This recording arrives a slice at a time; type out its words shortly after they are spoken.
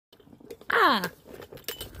Hi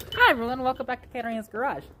everyone, welcome back to Katarina's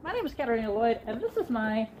Garage. My name is Katarina Lloyd, and this is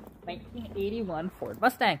my 1981 Ford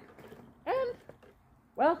Mustang. And,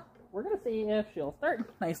 well, we're going to see if she'll start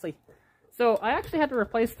nicely. So, I actually had to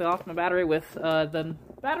replace the Optima battery with the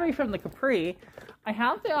battery from the Capri. I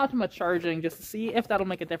have the Optima charging just to see if that'll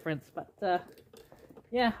make a difference, but,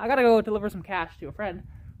 yeah, I gotta go deliver some cash to a friend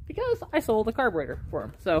because I sold a carburetor for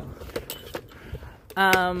him. So,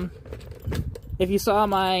 if you saw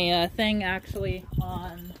my thing actually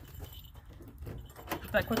on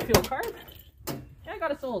that quick fuel carb, yeah, I got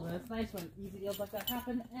it sold, and it's nice when easy deals like that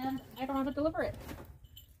happen and I don't have to deliver it.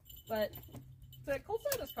 But the cool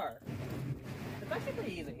side of this car, it's actually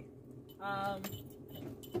pretty easy. I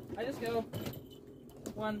just go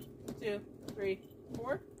 1, 2, 3,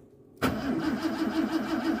 4.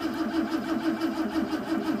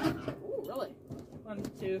 Ooh, really? 1,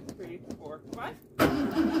 2, 3, 4, 5.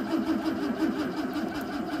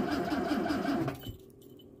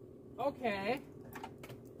 Okay.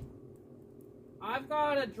 I've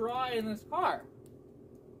got a draw in this car.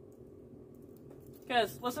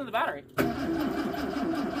 Because, listen to the battery.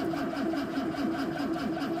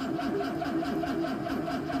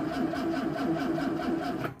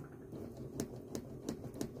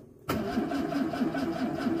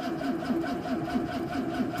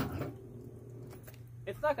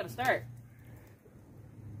 It's not going to start.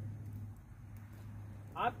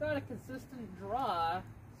 I've got a consistent draw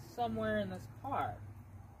somewhere in this car.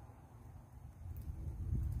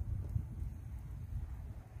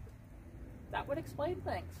 That would explain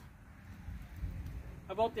things.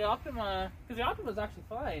 About the Optima, because the Optima is actually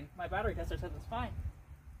fine. My battery tester says it's fine.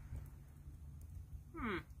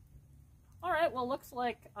 Alright, well, looks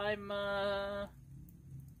like I'm,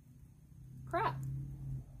 crap.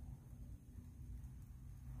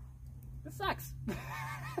 This sucks.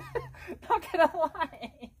 Not gonna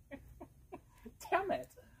lie. Damn it.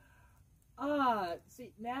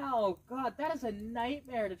 See, now, God, that is a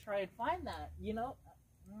nightmare to try and find that, you know?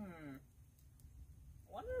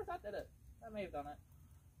 I wonder if that did it. That may have done it.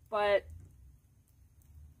 But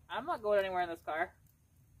I'm not going anywhere in this car.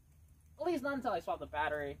 At least not until I swap the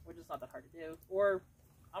battery, which is not that hard to do. Or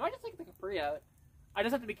I might just take the Capri out. I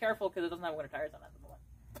just have to be careful because it doesn't have winter tires on it at the moment.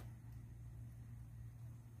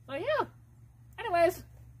 So yeah. Anyways,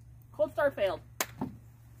 cold start failed.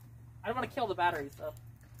 I don't want to kill the battery, so.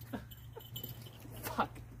 Fuck.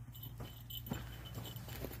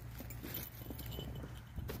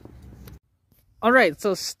 Alright,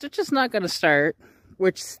 so Stitch is not going to start,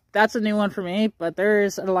 which that's a new one for me, but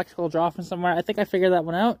there's an electrical draw from somewhere. I think I figured that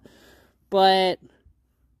one out. But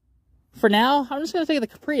for now, I'm just going to take the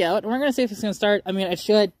Capri out, and we're going to see if it's going to start. I mean, it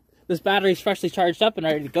should. This battery's freshly charged up and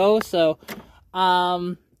ready to go, so,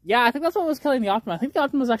 yeah, I think that's what was killing the Optima. I think the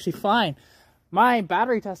Optima was actually fine. My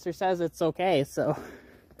battery tester says it's okay, so.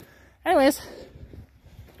 Anyways,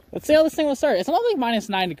 let's see how this thing will start. It's only like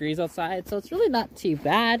 -9 degrees outside, so it's really not too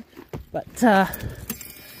bad. But,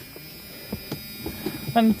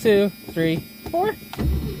 1, 2, 3, 4.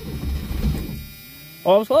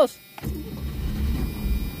 Oh, I was close.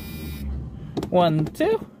 1,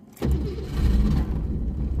 2.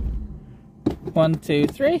 1, 2,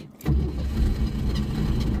 3.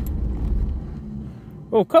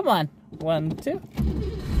 Oh, come on. 1, 2.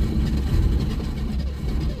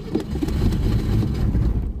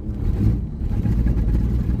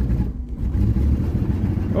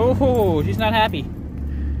 Oh, she's not happy.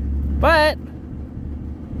 But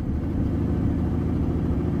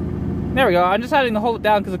there we go. I'm just having to hold it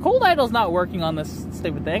down because the cold idle's not working on this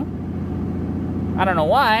stupid thing. I don't know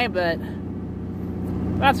why, but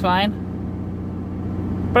that's fine.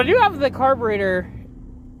 But I do have the carburetor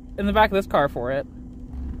in the back of this car for it.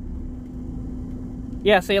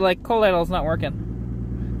 Yeah, see, like, cold idle's not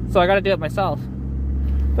working. So I gotta do it myself.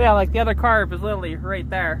 But yeah, like, the other carb is literally right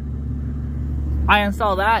there. I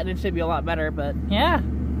installed that and it should be a lot better, but yeah.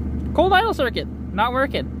 Cold idle circuit, not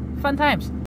working. Fun times.